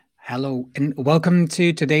Hello, and welcome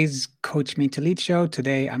to today's Coach Me to Lead show.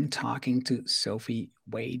 Today I'm talking to Sophie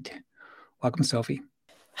Wade. Welcome, Sophie.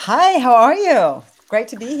 Hi, how are you? Great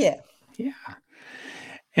to be here. Yeah.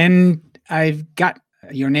 And I've got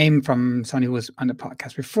your name from someone who was on the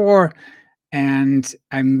podcast before, and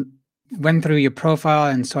I went through your profile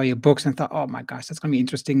and saw your books and thought, oh my gosh, that's going to be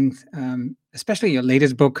interesting, especially your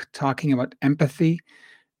latest book talking about empathy,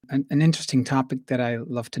 an interesting topic that I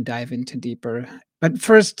love to dive into deeper. But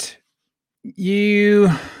first, you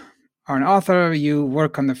are an author, you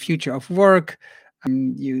work on the future of work,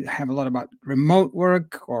 and you have a lot about remote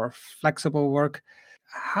work or flexible work.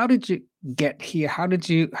 How did you get here? How did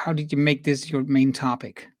you make this your main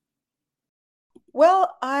topic?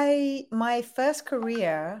 Well, my first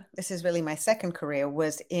career, this is really my second career,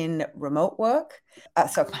 was in remote work.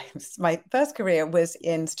 My first career was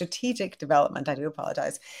in strategic development. I do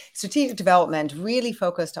apologize. Strategic development, really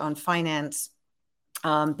focused on finance,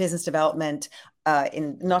 business development,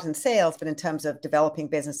 not in sales, but in terms of developing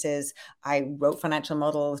businesses. I wrote financial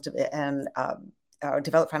models and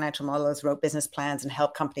developed financial models, wrote business plans, and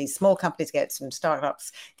helped small companies get some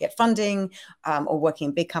startups, get funding, or working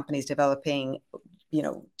in big companies developing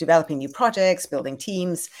new projects, building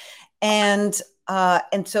teams. And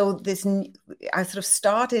so I sort of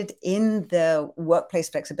started in the workplace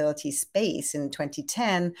flexibility space in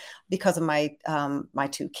 2010 because of my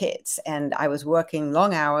two kids. And I was working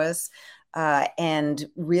long hours and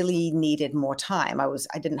really needed more time.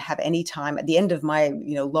 I didn't have any time at the end of my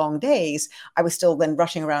long days. I was still then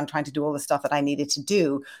rushing around trying to do all the stuff that I needed to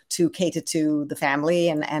do to cater to the family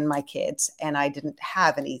and my kids. And I didn't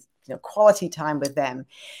have any quality time with them.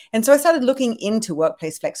 And so I started looking into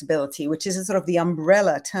workplace flexibility, which is a sort of the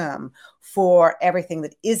umbrella term for everything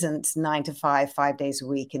that isn't 9 to 5, 5 days a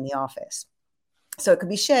week in the office. So it could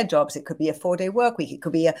be shared jobs, it could be a 4-day work week, it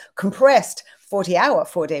could be a compressed 40-hour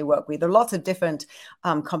 4-day work week. There are lots of different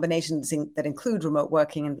combinations that include remote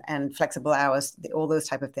working and flexible hours, all those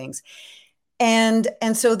type of things. And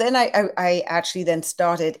so then I actually then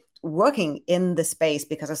started working in the space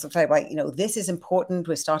because I was like, this is important.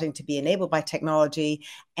 We're starting to be enabled by technology,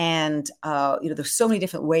 and there's so many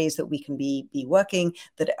different ways that we can be working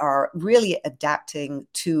that are really adapting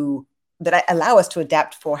to that allow us to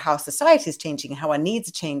adapt for how society is changing and how our needs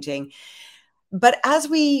are changing. But as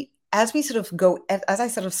I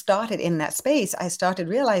sort of started in that space, I started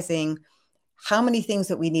realizing how many things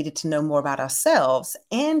that we needed to know more about ourselves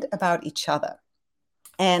and about each other.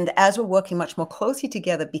 And as we're working much more closely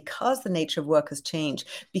together, because the nature of work has changed,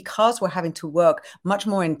 because we're having to work much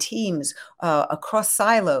more in teams, across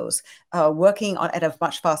silos, working at a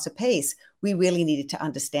much faster pace, we really needed to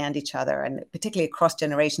understand each other. And particularly across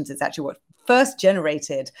generations, it's actually what first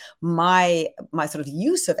generated my sort of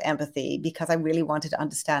use of empathy, because I really wanted to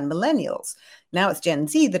understand millennials. Now it's Gen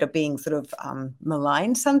Z that are being sort of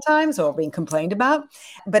maligned sometimes or being complained about.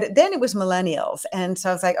 But then it was millennials. And so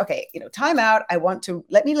I was like, okay, time out.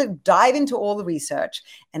 Let me dive into all the research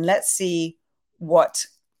and let's see what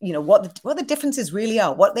the differences really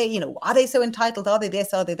are. What are they so entitled? Are they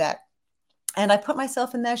this? Are they that? And I put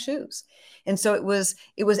myself in their shoes. And so it was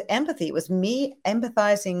empathy. It was me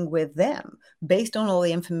empathizing with them based on all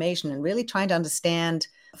the information and really trying to understand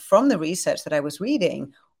from the research that I was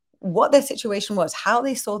reading what their situation was, how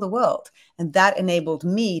they saw the world. And that enabled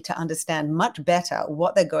me to understand much better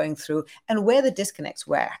what they're going through and where the disconnects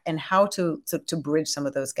were and how to bridge some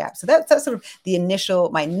of those gaps. So that's sort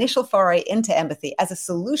of my initial foray into empathy as a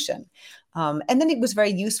solution. And then it was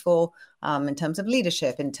very useful in terms of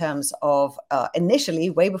leadership, in terms of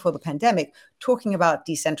initially, way before the pandemic, talking about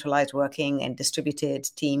decentralized working and distributed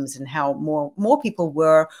teams and how more people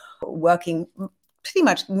were working pretty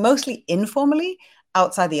much mostly informally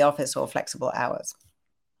outside the office or flexible hours.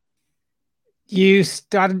 You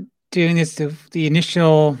started doing this, the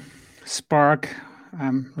initial spark,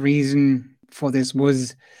 reason for this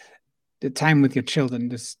was the time with your children,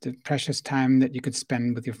 the precious time that you could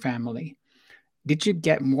spend with your family. Did you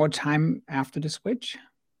get more time after the switch?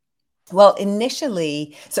 Well,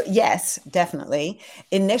 initially, so yes, definitely.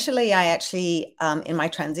 Initially, I actually, in my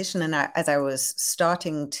transition and as I was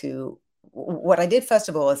starting to, what I did first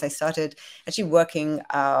of all is I started actually working,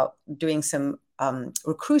 doing some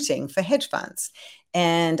recruiting for hedge funds.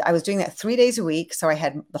 And I was doing that 3 days a week. So I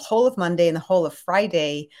had the whole of Monday and the whole of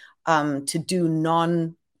Friday to do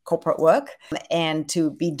non-corporate work and to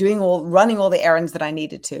be running all the errands that I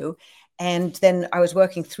needed to. And then I was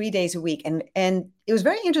working 3 days a week. And it was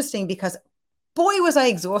very interesting because, boy, was I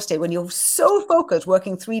exhausted when you're so focused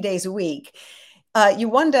working 3 days a week. You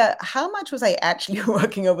wonder how much was I actually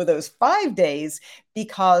working over those 5 days,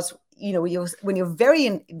 because when you're very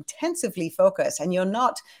intensively focused and you're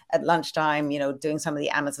not at lunchtime, doing some of the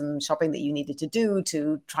Amazon shopping that you needed to do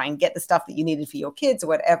to try and get the stuff that you needed for your kids or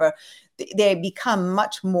whatever, they become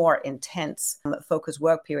much more intense focused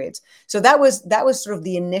work periods. So that was sort of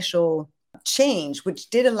the initial change, which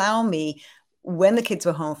did allow me, when the kids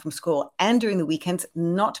were home from school and during the weekends,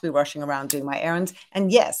 not to be rushing around doing my errands.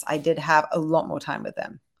 And yes, I did have a lot more time with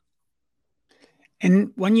them.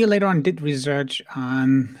 And when you later on did research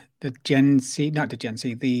on the Gen Z, not the Gen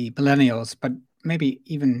Z, the millennials, but maybe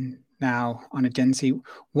even now on a Gen Z,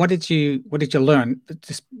 what did you learn?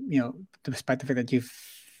 Just, despite the fact that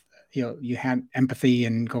you had empathy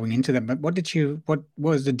and going into them, but what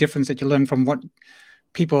was the difference that you learned from what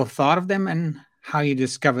people thought of them and how you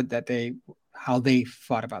discovered that how they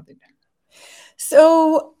thought about it?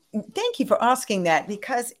 So thank you for asking that,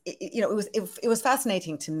 because it was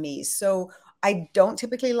fascinating to me. So I don't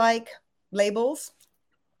typically like labels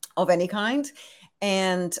of any kind,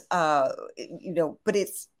 and but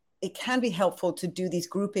it can be helpful to do these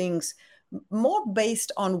groupings more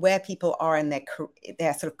based on where people are in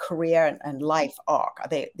their sort of career and life arc. Are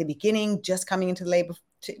they the beginning, just coming into the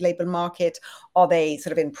labor market? Are they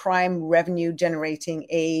sort of in prime revenue generating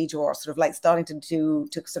age, or sort of like starting to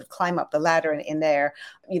sort of climb up the ladder in their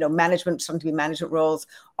management, starting to be management roles,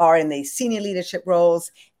 are in the senior leadership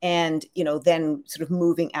roles, and then sort of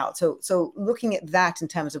moving out. So looking at that in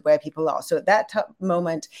terms of where people are. So at that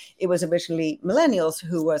moment, it was originally millennials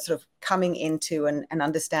who were sort of coming into and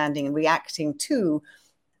understanding and reacting to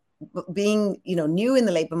being new in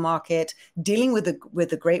the labor market, dealing with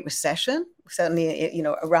the Great Recession, certainly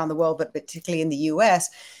around the world, but particularly in the US.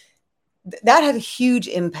 That had a huge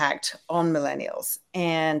impact on millennials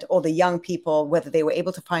or the young people, whether they were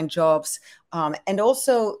able to find jobs, and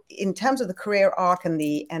also in terms of the career arc and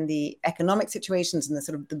the economic situations and the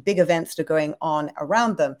sort of the big events that are going on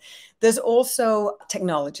around them. There's also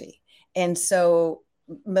technology, and so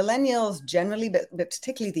millennials generally, but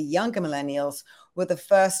particularly the younger millennials, were the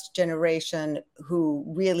first generation who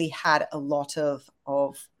really had a lot of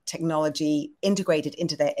technology integrated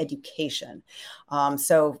into their education.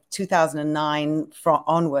 So 2009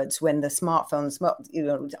 onwards, when the smartphones,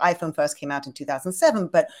 the iPhone first came out in 2007,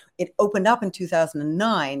 but it opened up in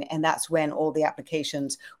 2009, and that's when all the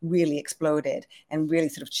applications really exploded and really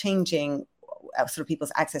sort of changing sort of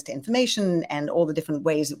people's access to information and all the different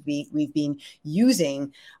ways that we've been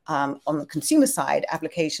using on the consumer side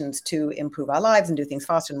applications to improve our lives and do things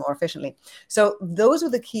faster and more efficiently. So those were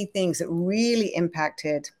the key things that really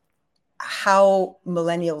impacted how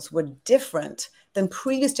millennials were different than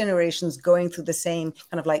previous generations going through the same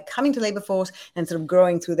kind of like coming to labor force and sort of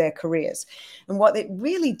growing through their careers. And what it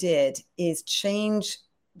really did is change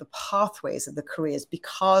the pathways of the careers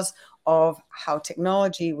because of how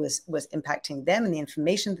technology was impacting them and the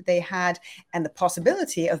information that they had and the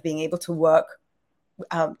possibility of being able to work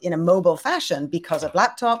in a mobile fashion because of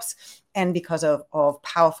laptops and because of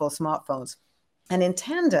powerful smartphones. And in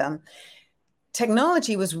tandem,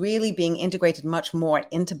 technology was really being integrated much more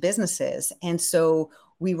into businesses. And so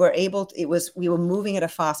we were moving at a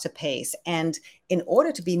faster pace. And in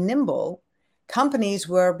order to be nimble, companies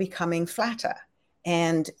were becoming flatter.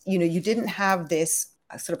 And, you didn't have this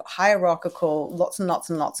sort of hierarchical, lots and lots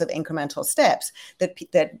and lots of incremental steps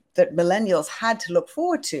that millennials had to look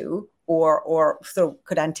forward to or sort of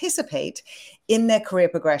could anticipate in their career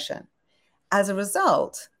progression. As a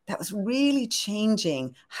result, that was really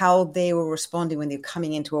changing how they were responding when they were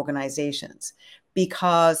coming into organizations,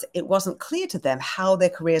 because it wasn't clear to them how their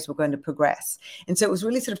careers were going to progress. And so it was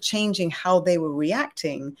really sort of changing how they were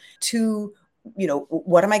reacting to,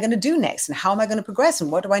 what am I going to do next? And how am I going to progress?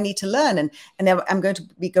 And what do I need to learn? And I'm going to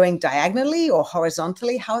be going diagonally or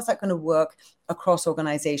horizontally. How is that going to work across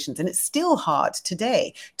organizations? And it's still hard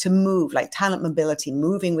today to move, like talent mobility,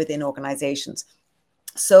 moving within organizations.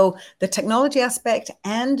 So the technology aspect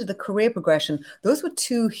and the career progression, those were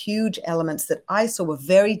two huge elements that I saw were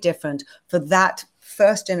very different for that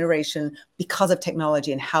first generation because of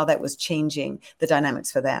technology and how that was changing the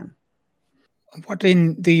dynamics for them. What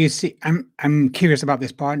then do you see? I'm curious about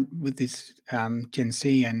this part with this Gen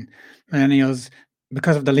Z and millennials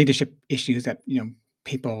because of the leadership issues that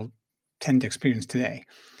people tend to experience today.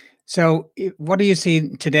 So, what do you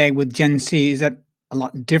see today with Gen Z? Is that a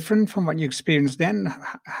lot different from what you experienced then?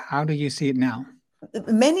 How do you see it now?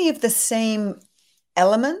 Many of the same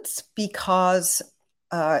elements, because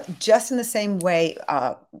just in the same way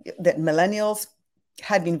that millennials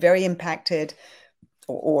had been very impacted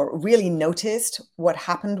or really noticed what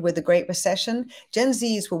happened with the Great Recession, Gen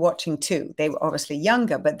Zs were watching too. They were obviously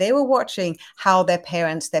younger, but they were watching how their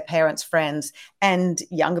parents' friends, and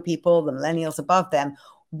younger people, the millennials above them,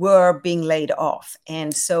 were being laid off.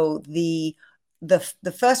 And so the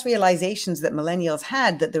first realizations that millennials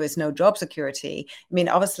had that there was no job security. I mean,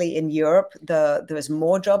 obviously in Europe, there is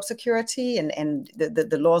more job security, and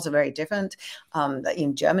the laws are very different.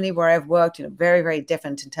 In Germany, where I've worked, very, very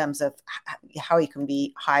different in terms of how you can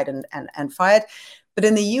be hired and fired. But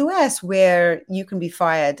in the US, where you can be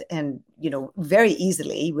fired and very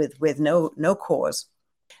easily with no cause,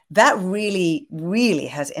 that really, really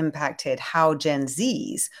has impacted how Gen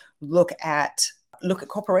Zs look at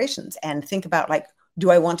corporations and think about, like,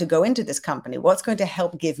 do I want to go into this company? What's going to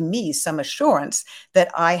help give me some assurance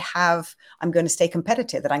that I'm going to stay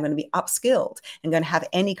competitive, that I'm going to be upskilled and going to have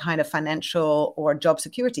any kind of financial or job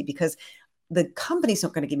security? Because the company's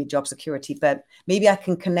not going to give me job security, but maybe I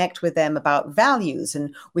can connect with them about values,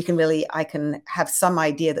 and I can have some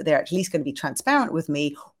idea that they're at least going to be transparent with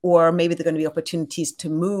me, or maybe there are going to be opportunities to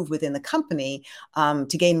move within the company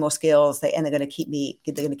to gain more skills, and they're going to keep me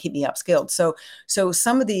upskilled. So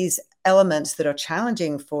some of these elements that are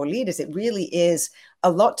challenging for leaders, it really is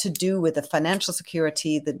a lot to do with the financial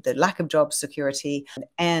security, the lack of job security,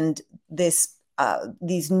 and these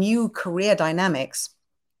new career dynamics,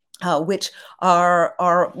 which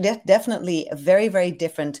are definitely very, very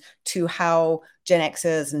different to how Gen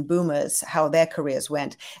Xers and Boomers, how their careers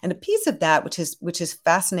went. And a piece of that, which is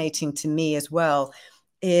fascinating to me as well,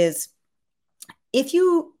 is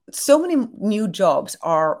so many new jobs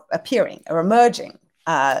are appearing or emerging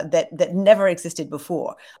that never existed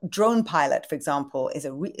before. Drone pilot, for example, is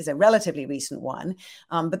a relatively recent one,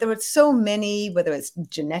 but there are so many, whether it's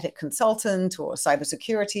genetic consultant or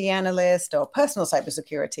cybersecurity analyst or personal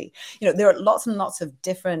cybersecurity. There are lots and lots of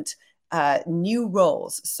different new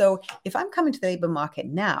roles. So if I'm coming to the labor market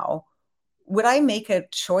now, would I make a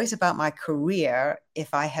choice about my career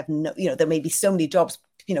if I have there may be so many jobs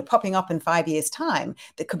popping up in 5 years' time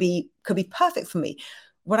that could be perfect for me?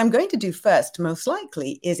 What I'm going to do first, most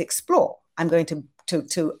likely, is explore. I'm going to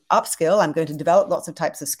upskill. I'm going to develop lots of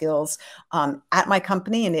types of skills at my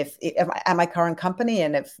company, and if at my current company,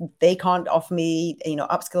 and if they can't offer me,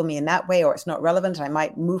 upskill me in that way, or it's not relevant, I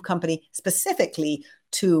might move company specifically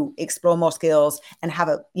to explore more skills and have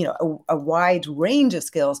a wide range of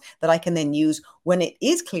skills that I can then use when it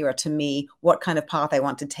is clearer to me what kind of path I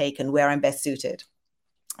want to take and where I'm best suited.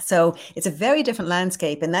 So it's a very different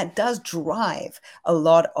landscape, and that does drive a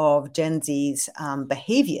lot of Gen Z's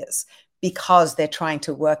behaviors, because they're trying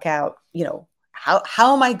to work out,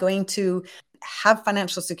 how am I going to have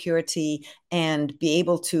financial security and be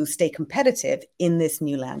able to stay competitive in this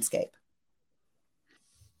new landscape.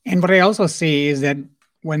 And what I also see is that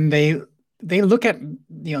when they look at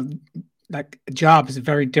like jobs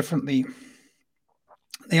very differently,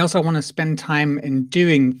 they also want to spend time in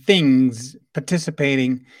doing things,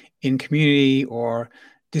 participating in community or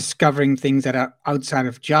discovering things that are outside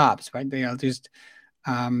of jobs, right? They are just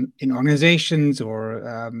in organizations or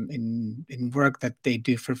in work that they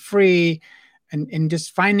do for free, and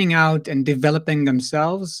just finding out and developing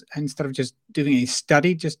themselves instead of just doing a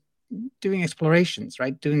study, just doing explorations,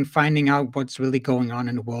 right? Finding out what's really going on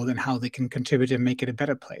in the world and how they can contribute and make it a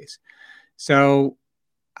better place. So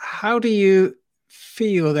how do you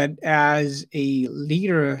feel that as a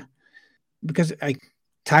leader, because I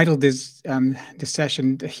titled this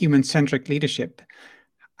session "The Human-centric Leadership,"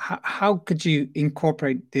 how could you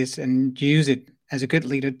incorporate this and use it as a good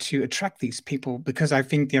leader to attract these people? Because I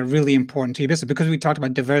think they're really important to your business. Because we talked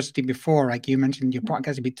about diversity before, like you mentioned in your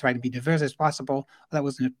podcast, you try to be diverse as possible. Well, that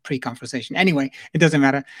was in a pre-conversation. Anyway, it doesn't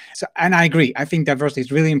matter. So, and I agree. I think diversity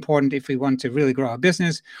is really important if we want to really grow our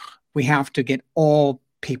business. We have to get all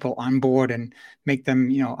people on board and make them,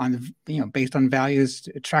 based on values,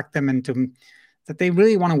 to attract them and that they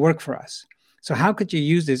really want to work for us. So how could you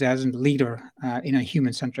use this as a leader in a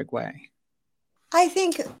human-centric way? I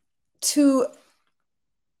think to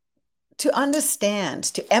understand,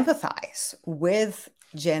 to empathize with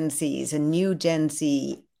Gen Zs and new Gen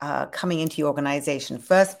Z coming into your organization,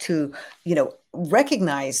 first to,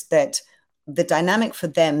 recognize that the dynamic for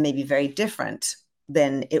them may be very different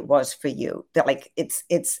than it was for you. That, like,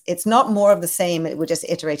 it's not more of the same. We're just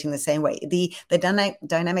iterating the same way. The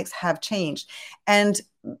dynamics have changed, and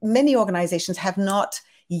many organizations have not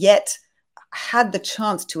yet had the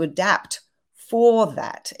chance to adapt for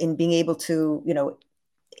that, in being able to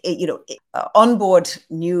onboard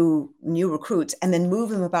new recruits and then move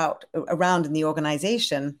them around in the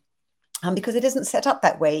organization. Because it isn't set up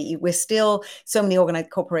that way. We're still, so many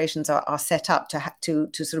organized corporations are set up to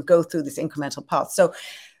sort of go through this incremental path. So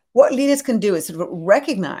what leaders can do is sort of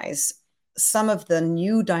recognize some of the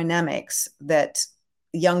new dynamics that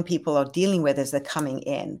young people are dealing with as they're coming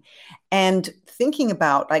in, and thinking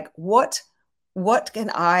about, like, what what can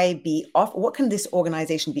I be off? What can this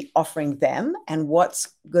organization be offering them, and what's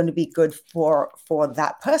going to be good for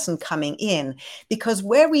that person coming in? Because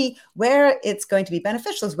where it's going to be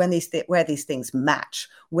beneficial is when where these things match.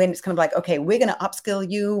 When it's kind of like, okay, we're going to upskill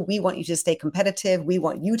you. We want you to stay competitive. We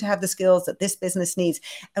want you to have the skills that this business needs,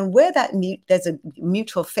 and where there's a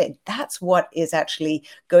mutual fit. That's what is actually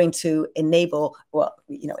going to enable,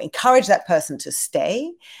 encourage that person to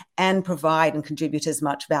stay and provide and contribute as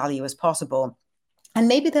much value as possible. And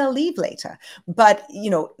maybe they'll leave later, but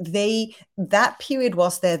that period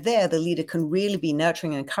whilst they're there, the leader can really be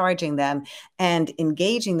nurturing and encouraging them and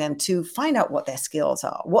engaging them to find out what their skills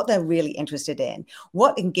are, what they're really interested in,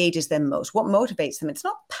 what engages them most, what motivates them. It's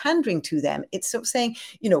not pandering to them. It's sort of saying,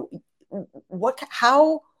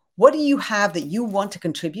 what do you have that you want to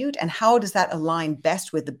contribute, and how does that align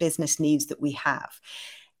best with the business needs that we have?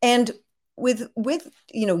 And with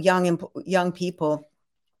young people,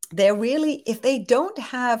 they're really, if they don't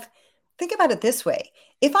have, think about it this way.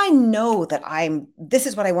 If I know that this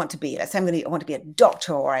is what I want to be, let's say I want to be a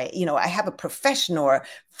doctor, or I have a profession or a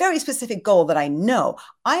very specific goal that I know,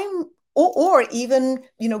 or even,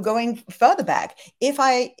 going further back, if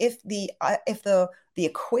the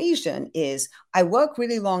equation is I work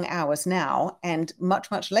really long hours now, and much,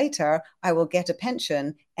 much later I will get a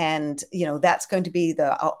pension, and that's going to be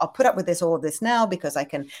I'll put up with all of this now because I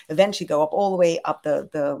can eventually go up all the way up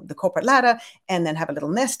the corporate ladder, and then have a little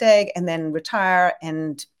nest egg, and then retire,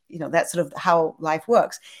 and that's sort of how life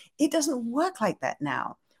works. It doesn't work like that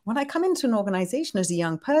now. When I come into an organization as a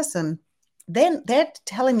young person, then they're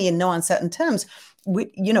telling me in no uncertain terms,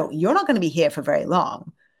 you're not going to be here for very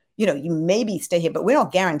long. You maybe stay here, but we're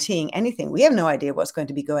not guaranteeing anything. We have no idea what's going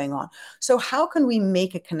to be going on. So how can we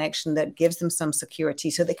make a connection that gives them some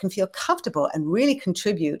security so they can feel comfortable and really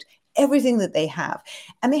contribute everything that they have?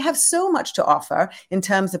 And they have so much to offer in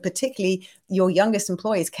terms of, particularly your youngest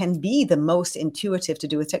employees can be the most intuitive to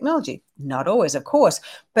do with technology. Not always, of course,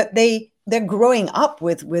 but they're growing up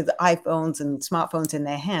with iPhones and smartphones in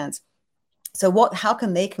their hands. So how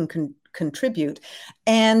can they contribute?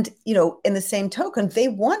 And, in the same token, they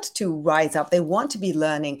want to rise up. They want to be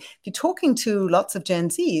learning. If you're talking to lots of Gen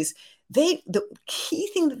Zs, the key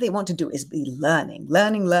thing that they want to do is be learning.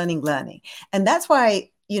 And that's why,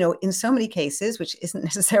 in so many cases, which isn't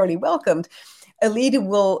necessarily welcomed, a leader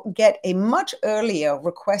will get a much earlier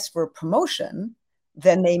request for a promotion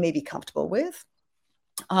than they may be comfortable with.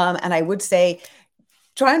 And I would say,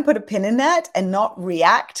 try and put a pin in that and not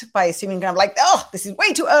react by assuming kind of like, oh, this is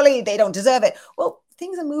way too early, they don't deserve it. Well,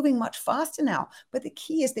 things are moving much faster now, but the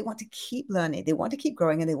key is they want to keep learning, they want to keep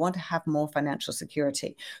growing, and they want to have more financial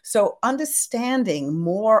security. So understanding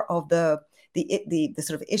more of the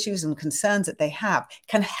sort of issues and concerns that they have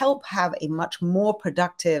can help have a much more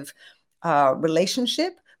productive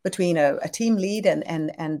relationship between a team lead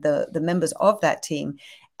and the members of that team,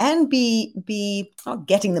 and be not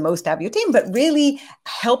getting the most out of your team, but really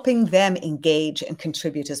helping them engage and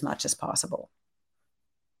contribute as much as possible.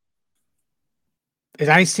 As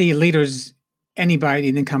I see leaders, anybody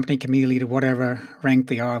in the company can be a leader, whatever rank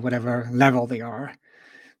they are, whatever level they are.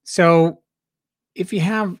 So if you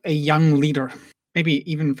have a young leader,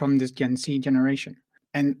 maybe even from this Gen Z generation,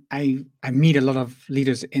 and I meet a lot of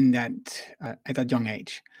leaders in that at that young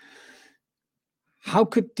age, how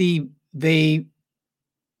could they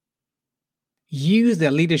use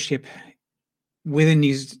their leadership within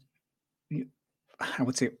these, I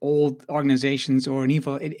would say, old organizations, or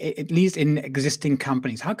at least in existing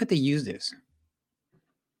companies? How could they use this?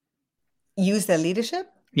 Use their leadership?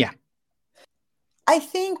 Yeah. I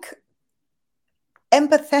think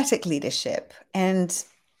empathetic leadership, and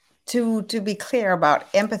to be clear about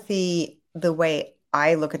empathy, the way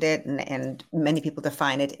I look at it, and many people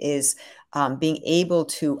define it, is being able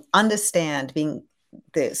to understand,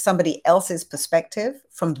 somebody else's perspective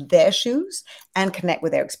from their shoes and connect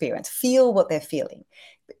with their experience, feel what they're feeling.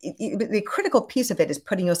 The critical piece of it is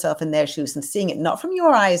putting yourself in their shoes and seeing it not from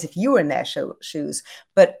your eyes if you were in their shoes,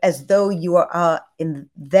 but as though you are in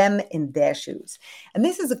their shoes. And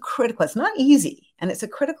this is it's not easy, and it's a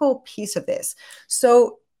critical piece of this.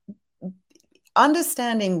 So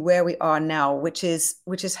understanding where we are now, which is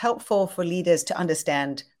helpful for leaders to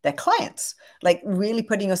understand their clients, like really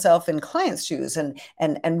putting yourself in clients' shoes and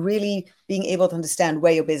really being able to understand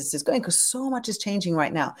where your business is going, because so much is changing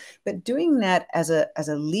right now. But doing that as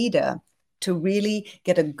a leader to really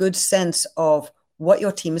get a good sense of what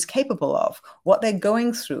your team is capable of, what they're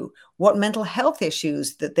going through, what mental health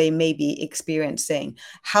issues that they may be experiencing,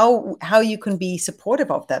 how you can be supportive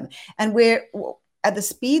of them. And at the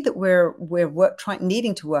speed that we're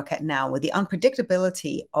needing to work at now, with the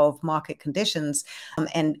unpredictability of market conditions,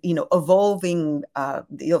 and the evolving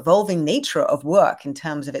nature of work in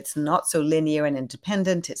terms of it's not so linear and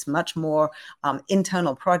independent. It's much more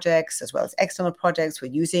internal projects as well as external projects.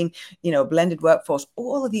 We're using blended workforce,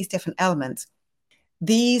 all of these different elements.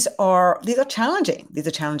 These are challenging. These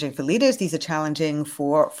are challenging for leaders. These are challenging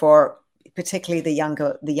for particularly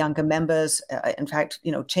the younger members. In fact,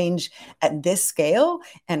 change at this scale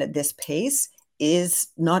and at this pace is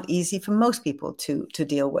not easy for most people to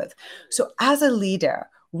deal with. So as a leader,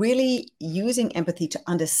 really using empathy to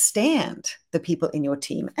understand the people in your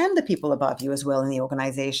team and the people above you as well in the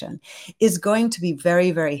organization is going to be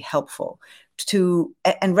very, very helpful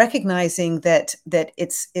and recognizing that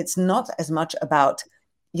it's not as much about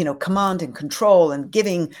command and control and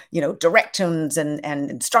giving, directions and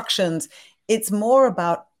instructions. It's more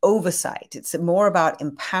about oversight. It's more about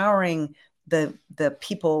empowering the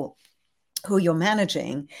people who you're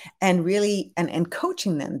managing and really and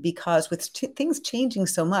coaching them, because with things changing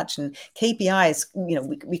so much and KPIs,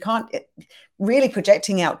 we can't really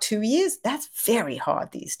projecting out 2 years. That's very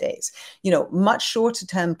hard these days. Much shorter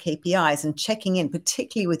term KPIs and checking in,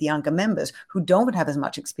 particularly with younger members who don't have as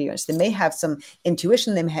much experience. They may have some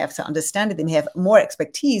intuition, they may have some understanding, they may have more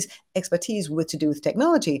expertise to do with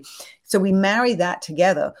technology. So we marry that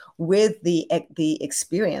together with the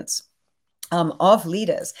experience of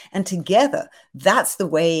leaders. And together, that's the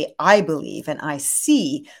way I believe and I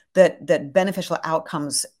see that beneficial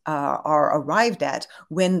outcomes are arrived at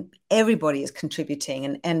when everybody is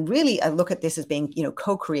contributing. And really, I look at this as being,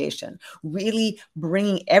 co-creation, really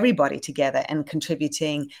bringing everybody together and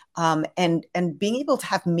contributing, and being able to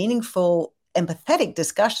have meaningful, empathetic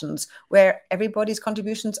discussions where everybody's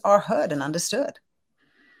contributions are heard and understood.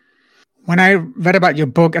 When I read about your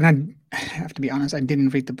book, and I have to be honest, I didn't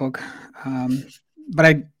read the book, but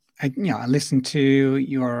I listened to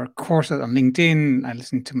your courses on LinkedIn. I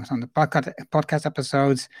listened to some of the podcast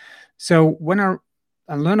episodes. So when I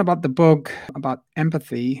learned about the book about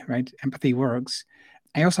empathy, right? Empathy Works.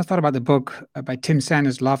 I also thought about the book by Tim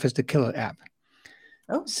Sanders, Love is the Killer app.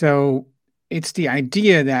 Oh. So it's the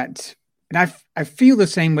idea that, and I feel the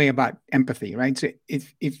same way about empathy, right? So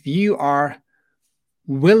if you are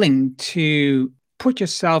willing to put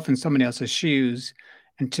yourself in somebody else's shoes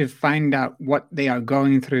and to find out what they are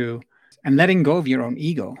going through and letting go of your own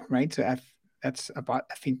ego, right? So that's I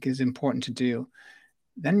think is important to do.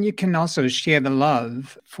 Then you can also share the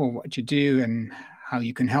love for what you do and how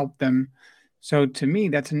you can help them. So to me,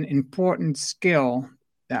 that's an important skill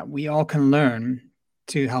that we all can learn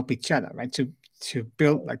to help each other, right? To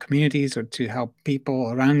build like communities or to help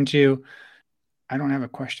people around you. I don't have a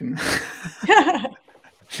question.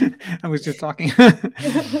 I was just talking.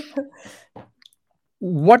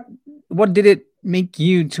 What did it make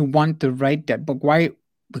you to want to write that book? Why?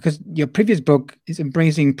 Because your previous book is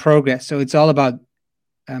Embracing Progress, so it's all about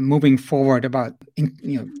moving forward, about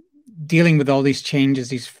dealing with all these changes,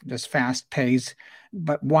 this fast pace.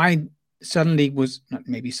 But why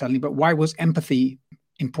why was empathy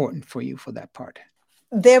important for you for that part?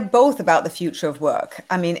 They're both about the future of work.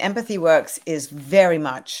 I mean, Empathy Works is very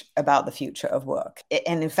much about the future of work.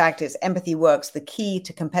 And in fact, it's Empathy Works, the key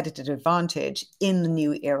to competitive advantage in the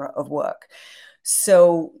new era of work.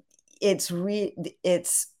 So it's a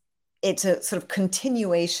sort of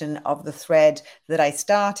continuation of the thread that I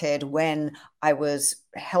started when I was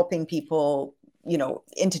helping people,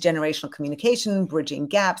 intergenerational communication, bridging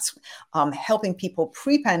gaps, helping people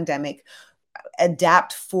pre-pandemic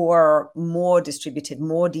adapt for more distributed,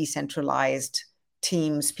 more decentralized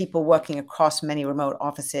teams, people working across many remote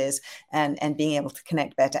offices and being able to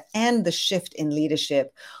connect better, and the shift in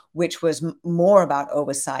leadership, which was more about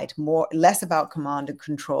oversight, less about command and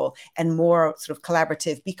control, and more sort of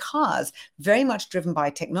collaborative, because very much driven by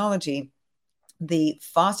technology. The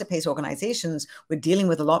faster paced organizations were dealing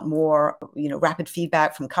with a lot more, rapid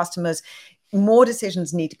feedback from customers. More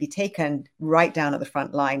decisions need to be taken right down at the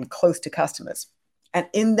front line, close to customers. And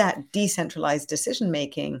in that decentralized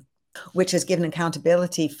decision-making, which has given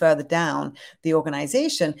accountability further down the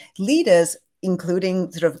organization, leaders,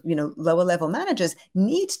 including sort of, lower level managers,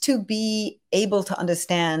 need to be able to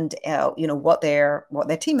understand, what their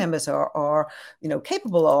team members are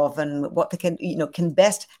capable of, and what they can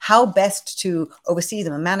how best to oversee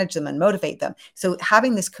them and manage them and motivate them. So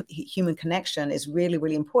having this human connection is really,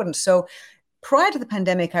 really important. So prior to the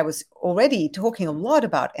pandemic, I was already talking a lot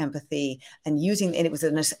about empathy and it was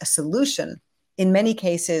a solution in many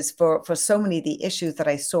cases for so many of the issues that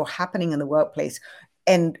I saw happening in the workplace.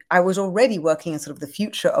 and I was already working in sort of the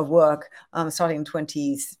future of work starting in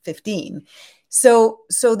 2015. So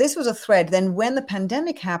this was a thread. Then when the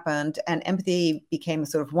pandemic happened and empathy became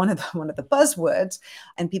sort of one of the buzzwords,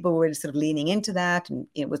 and people were really sort of leaning into that, and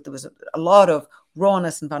there was a lot of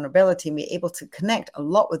rawness and vulnerability, and we were able to connect a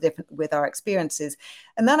lot with our experiences.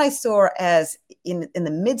 And that I saw as in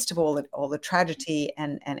the midst of all the tragedy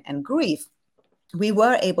and grief, we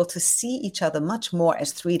were able to see each other much more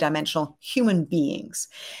as three-dimensional human beings.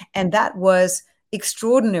 And that was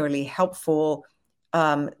extraordinarily helpful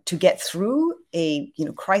to get through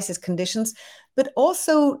crisis conditions, but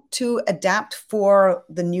also to adapt for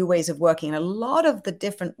the new ways of working. And a lot of the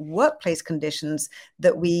different workplace conditions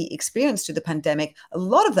that we experienced through the pandemic, a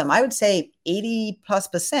lot of them, I would say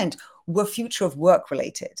 80+%, were future of work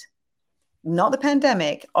related. Not the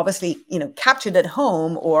pandemic, obviously, captured at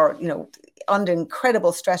home or, under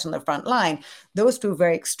incredible stress on the front line. Those two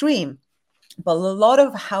very extreme. But a lot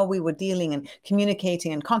of how we were dealing and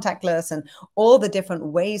communicating and contactless and all the different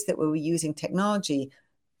ways that we were using technology,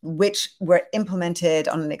 which were implemented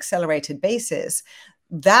on an accelerated basis,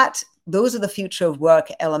 those are the future of work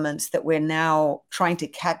elements that we're now trying to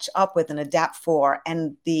catch up with and adapt for,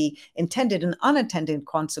 and the intended and unintended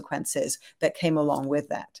consequences that came along with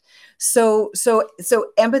that. So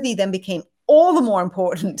empathy then became all the more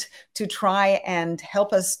important to try and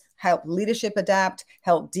help leadership adapt,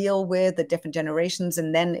 help deal with the different generations.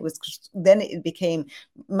 And then it became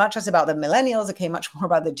much less about the millennials, it became much more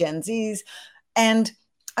about the Gen Zs. And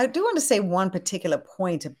I do want to say one particular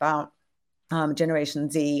point about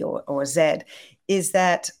Generation Z or Z is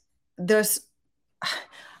that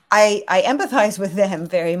I empathize with them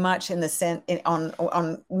very much in the sense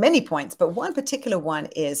on many points, but one particular one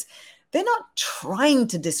is they're not trying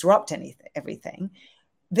to disrupt everything.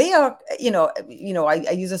 They are,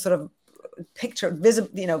 I use a sort of picture,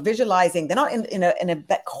 visualizing. They're not in a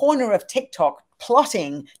corner of TikTok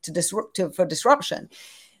plotting for disruption.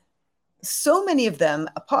 So many of them,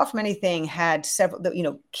 apart from anything, had several,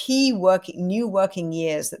 key new working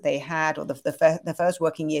years that they had, or the first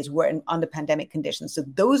working years were under pandemic conditions. So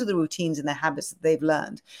those are the routines and the habits that they've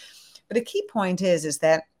learned. But a key point is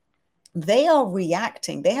that they are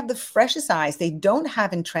reacting. They have the freshest eyes. They don't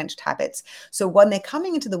have entrenched habits. So when they're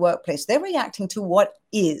coming into the workplace, they're reacting to what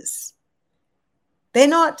is. They're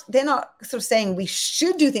not sort of saying we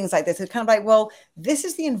should do things like this. It's kind of like, well, this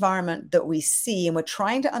is the environment that we see and we're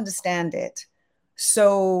trying to understand it.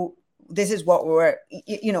 So this is what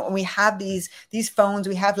and we have these phones,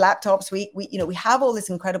 we have laptops, we have all this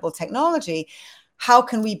incredible technology. How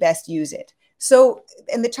can we best use it? So,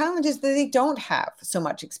 and the challenge is that they don't have so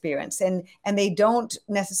much experience and they don't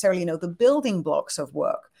necessarily know the building blocks of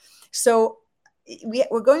work. So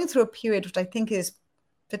we're going through a period which I think is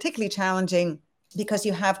particularly challenging, because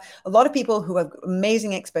you have a lot of people who have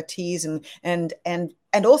amazing expertise and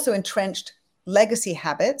also entrenched legacy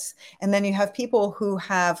habits. And then you have people who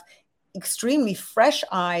have extremely fresh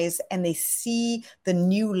eyes and they see the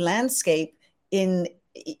new landscape in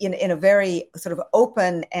a very sort of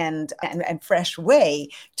open and fresh way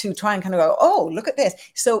to try and kind of go, oh, look at this.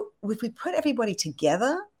 So if we put everybody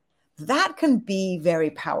together, that can be very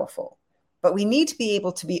powerful. But we need to be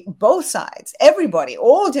able to be both sides. Everybody,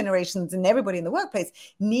 all generations and everybody in the workplace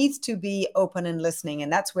needs to be open and listening.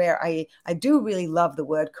 And that's where I do really love the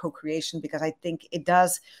word co-creation, because I think it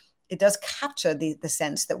does capture the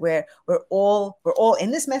sense that we're all in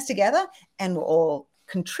this mess together, and we're all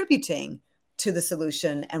contributing to the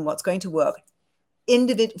solution and what's going to work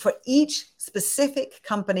for each specific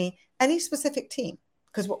company and each specific team,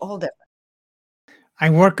 because we're all different. I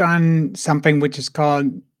work on something which is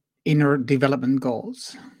called inner development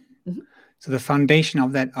goals. Mm-hmm. So the foundation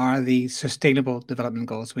of that are the sustainable development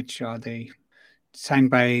goals, which are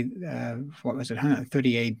signed by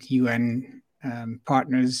 138 UN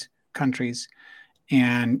partners, countries.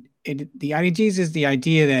 And the IDGs is the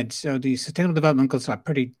idea that the sustainable development goals are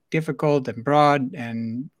pretty difficult and broad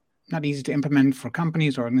and not easy to implement for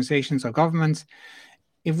companies or organizations or governments.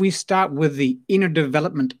 If we start with the inner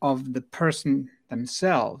development of the person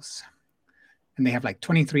themselves, and they have like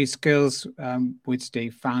 23 skills, which they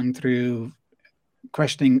found through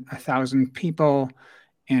questioning 1,000 people,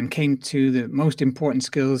 and came to the most important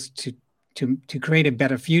skills to create a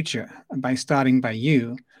better future by starting by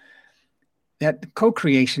you. That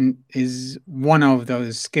co-creation is one of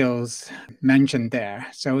those skills mentioned there.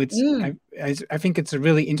 So I think it's a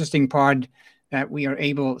really interesting part that we are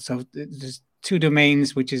able. So there's two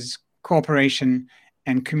domains, which is cooperation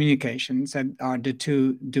and communications, that are the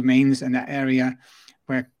two domains in that area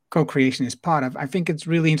where co-creation is part of. I think it's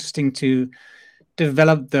really interesting to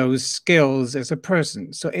develop those skills as a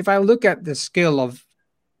person. So if I look at the skill of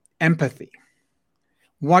empathy.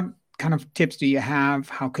 What kind of tips do you have?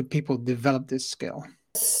 How could people develop this skill?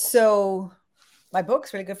 So my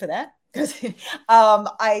book's really good for that, because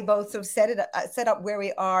I both sort of set up where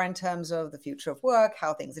we are in terms of the future of work,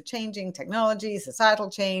 how things are changing, technology, societal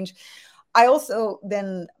change. I also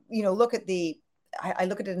then, look at I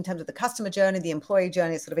look at it in terms of the customer journey, the employee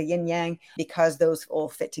journey, sort of a yin yang, because those all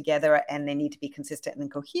fit together and they need to be consistent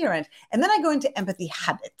and coherent. And then I go into empathy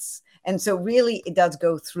habits. And so really it does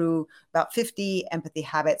go through about 50 empathy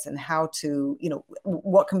habits and how to,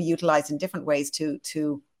 what can be utilized in different ways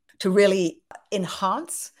to really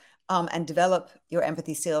enhance and develop your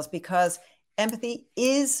empathy skills, because empathy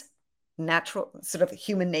is natural, sort of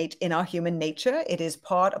in our human nature. It is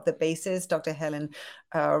part of the basis. Dr. Helen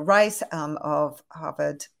Rice of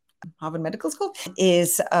Harvard Medical School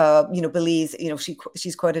believes,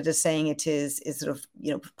 she's quoted as saying it is sort of,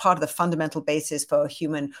 part of the fundamental basis for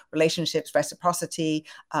human relationships, reciprocity,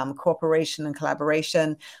 cooperation and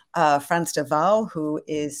collaboration. Frans de Waal, who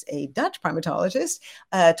is a Dutch primatologist,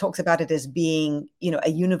 talks about it as being,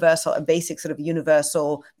 a basic sort of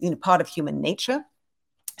universal, part of human nature.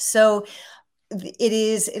 So it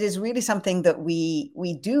is really something that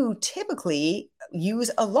we do typically use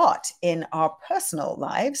a lot in our personal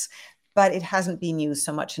lives, but it hasn't been used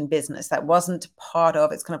so much in business. That wasn't part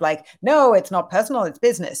of, it's kind of like, no, it's not personal, it's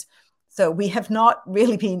business. So we have not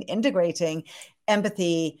really been integrating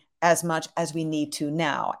empathy as much as we need to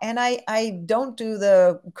now. And I don't do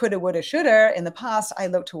the coulda, woulda, shoulda. In the past, I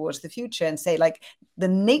look towards the future and say, like, the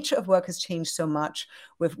nature of work has changed so much.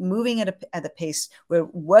 We're moving at a pace. We're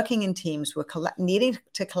working in teams. We're needing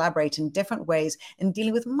to collaborate in different ways and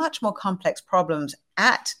dealing with much more complex problems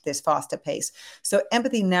at this faster pace. So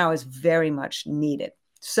empathy now is very much needed.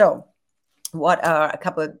 So what are a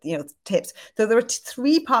couple of tips? So there are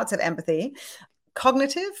three parts of empathy.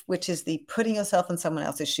 Cognitive, which is the putting yourself in someone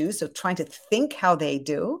else's shoes, so trying to think how they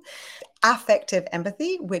do. Affective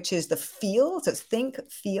empathy, which is the feel, so it's think,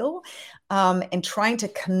 feel, and trying to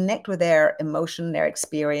connect with their emotion, their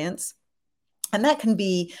experience. And that can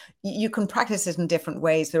be, you can practice it in different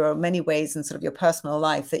ways. There are many ways in sort of your personal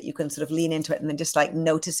life that you can sort of lean into it and then just like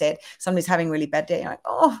notice it. Somebody's having a really bad day, you're like,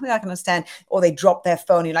 oh, I can understand. Or they drop their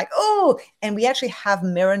phone, you're like, oh. And we actually have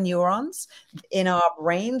mirror neurons in our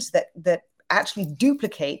brains that actually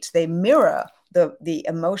duplicate, they mirror the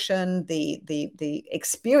emotion, the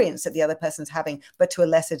experience that the other person's having, but to a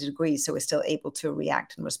lesser degree, so we're still able to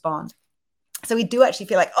react and respond. So we do actually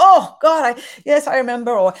feel like, oh God, yes, I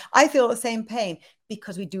remember, or I feel the same pain,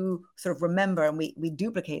 because we do sort of remember and we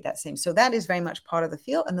duplicate that same. So that is very much part of the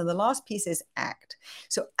feel. And then the last piece is act.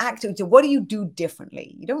 So act, so what do you do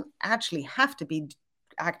differently? You don't actually have to be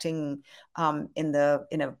acting in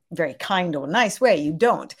a very kind or nice way. You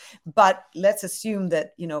don't. But let's assume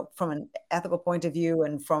that, from an ethical point of view,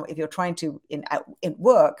 and from, if you're trying to, in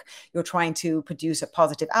work, you're trying to produce a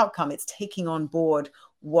positive outcome, it's taking on board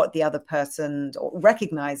what the other person, or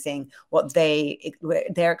recognizing what their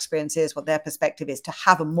experience is, what their perspective is, to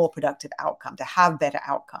have a more productive outcome, to have better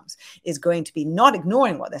outcomes, is going to be not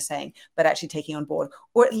ignoring what they're saying, but actually taking on board,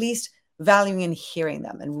 or at least valuing and hearing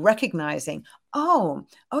them and recognizing, oh,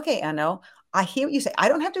 okay, Anno, I hear what you say. I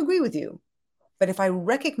don't have to agree with you. But if I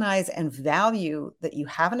recognize and value that you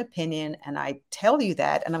have an opinion, and I tell you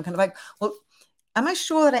that, and I'm kind of like, well, am I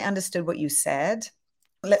sure that I understood what you said?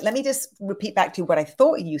 Let me just repeat back to you what I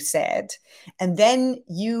thought you said. And then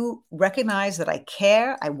you recognize that I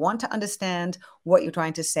care. I want to understand what you're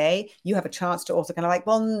trying to say. You have a chance to also kind of like,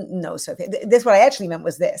 well, no, Sophie, this, what I actually meant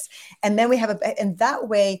was this. And then we have and that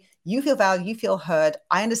way you feel valued, you feel heard,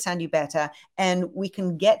 I understand you better, and we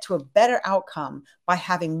can get to a better outcome by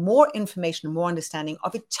having more information, more understanding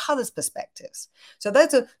of each other's perspectives. So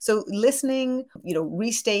so listening,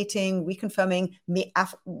 restating, reconfirming, me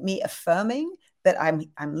affirming that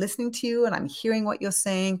I'm listening to you and I'm hearing what you're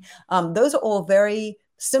saying. Those are all very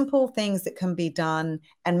simple things that can be done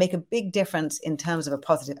and make a big difference in terms of a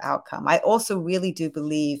positive outcome. I also really do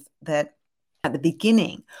believe that at the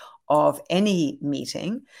beginning of any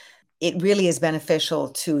meeting, it really is beneficial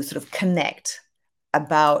to sort of connect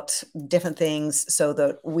about different things, so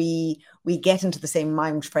that we get into the same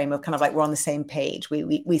mind frame of kind of like we're on the same page.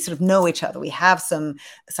 We sort of know each other. We have some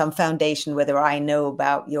foundation, whether I know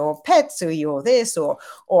about your pets, or you're this, or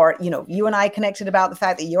you and I connected about the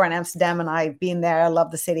fact that you're in Amsterdam and I've been there. I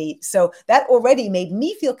love the city. So that already made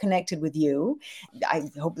me feel connected with you. I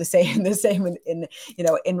hope the same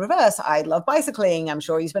in reverse. I love bicycling. I'm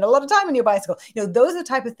sure you spend a lot of time on your bicycle. Those are the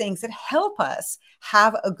type of things that help us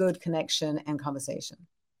have a good connection and conversation.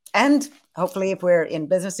 And hopefully, if we're in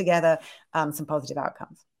business together, some positive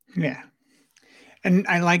outcomes. Yeah. And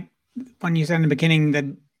I like when you said in the beginning that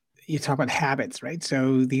you talk about habits, right?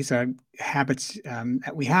 So these are habits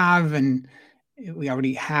that we have, and we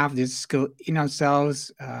already have this skill in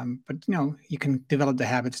ourselves. But you can develop the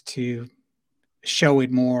habits to show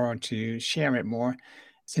it more or to share it more.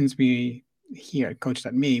 Since we here at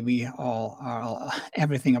Coach.me, we all are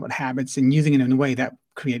everything about habits and using it in a way that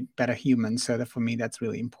create better humans. So that for me, that's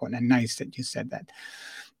really important and nice that you said that.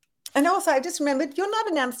 And also, I just remembered you're not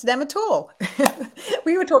in Amsterdam at all.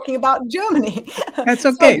 We were talking about Germany. That's So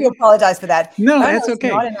I okay. do apologize for that. No, that's it's okay.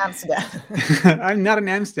 not in Amsterdam. I'm not in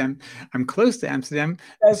Amsterdam. I'm close to Amsterdam,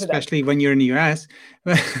 Close to especially when you're in the US.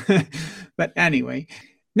 But anyway,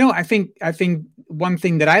 no, I think one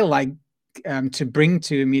thing that I like to bring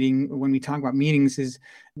to a meeting when we talk about meetings is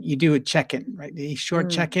you do a check-in, right? A short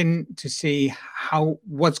check-in to see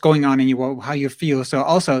what's going on in you, how you feel. So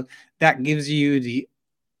also that gives you the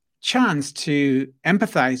chance to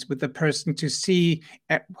empathize with the person, to see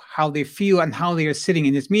how they feel and how they are sitting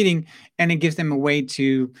in this meeting, and it gives them a way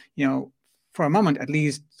to, for a moment at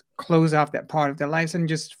least, close off that part of their lives and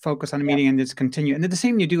just focus on the meeting and just continue. And the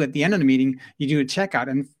same you do at the end of the meeting, you do a checkout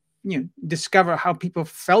and discover how people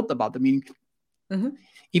felt about the meeting. Mm-hmm.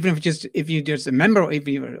 Even if you're just a member or if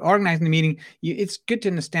you're organizing the meeting, it's good to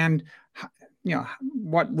understand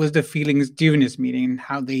what was the feelings during this meeting,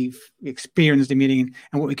 how they've experienced the meeting,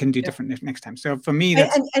 and what we can do different next time. So for me,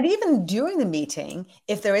 that's and even during the meeting,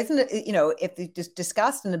 if there isn't, if we just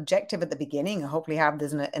discussed an objective at the beginning, hopefully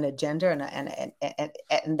there's an agenda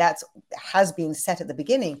and that's has been set at the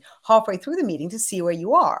beginning, halfway through the meeting to see where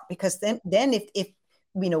you are, because then if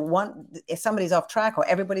if somebody's off track or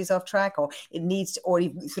everybody's off track or it needs to, or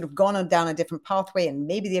you've sort of gone down a different pathway and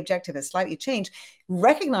maybe the objective has slightly changed,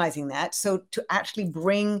 recognizing that, so to actually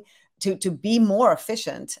bring to be more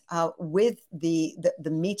efficient with the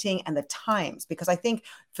meeting and the times, because I think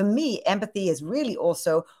for me, empathy is really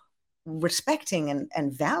also respecting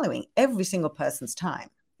and valuing every single person's time,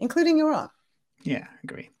 including your own. Yeah, I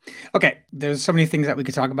agree. Okay, there's so many things that we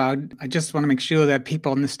could talk about. I just want to make sure that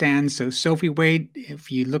people understand. So Sophie Wade,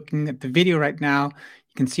 if you're looking at the video right now,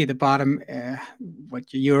 you can see at the bottom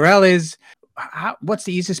what your URL is. What's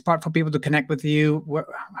the easiest part for people to connect with you? Where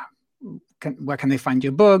can they find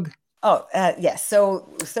your book? Oh, yes. So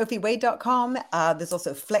sophiewade.com. There's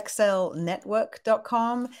also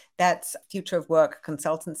flexcelnetwork.com. That's future of work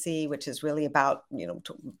consultancy, which is really about,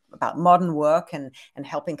 about modern work and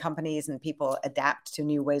helping companies and people adapt to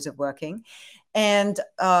new ways of working. And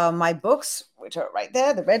my books, which are right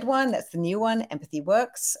there, the red one, that's the new one, Empathy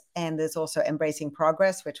Works. And there's also Embracing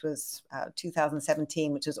Progress, which was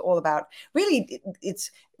 2017, which is all about, really, it's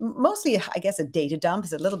mostly, I guess, a data dump.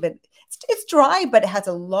 It's a little bit, it's dry, but it has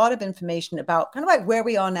a lot of information about kind of like where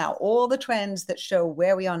we are now, all the trends that show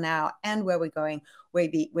where we are now and where we're going way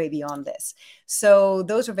beyond this. So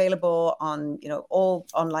those are available on, all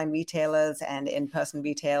online retailers and in-person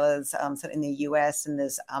retailers, so in the US, and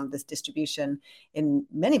there's this distribution in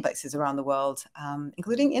many places around the world,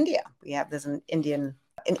 including India. There's an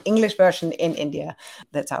English version in India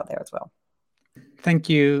that's out there as well. Thank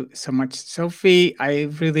you so much, Sophie. I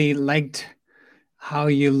really liked how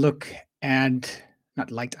you look at,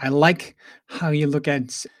 I like how you look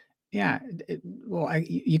at,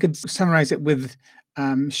 you could summarize it with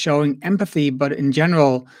showing empathy, but in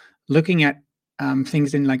general, looking at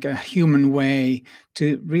things in like a human way,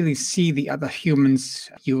 to really see the other humans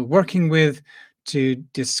you're working with, to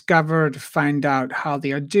discover, to find out how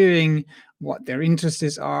they are doing, what their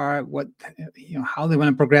interests are, how they want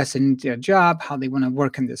to progress in their job, how they want to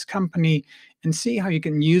work in this company, and see how you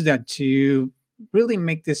can use that to really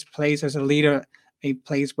make this place as a leader a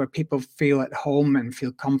place where people feel at home and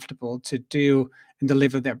feel comfortable to do and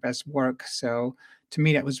deliver their best work. So to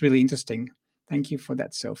me, that was really interesting. Thank you for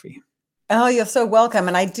that, Sophie. Oh, you're so welcome.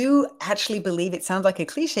 And I do actually believe, it sounds like a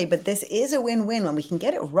cliche, but this is a win-win when we can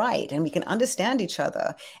get it right and we can understand each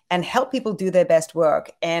other and help people do their best work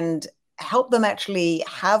and help them actually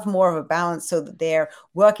have more of a balance, so that their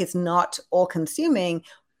work is not all consuming,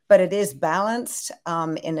 but it is balanced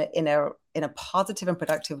in a positive and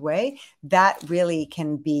productive way. That really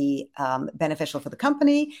can be beneficial for the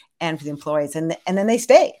company and for the employees, and then they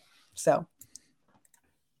stay. So.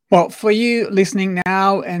 Well, for you listening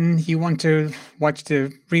now and you want to watch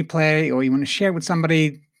the replay or you want to share with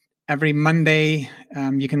somebody, every Monday,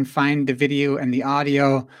 you can find the video and the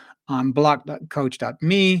audio on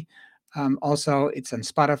blog.coach.me. Also, it's on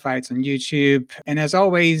Spotify, it's on YouTube. And as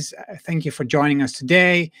always, thank you for joining us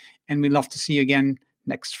today. And we'd love to see you again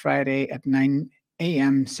next Friday at 9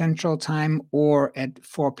 a.m. Central Time or at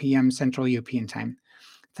 4 p.m. Central European Time.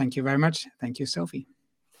 Thank you very much. Thank you, Sophie.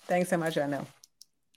 Thanks so much, Arno.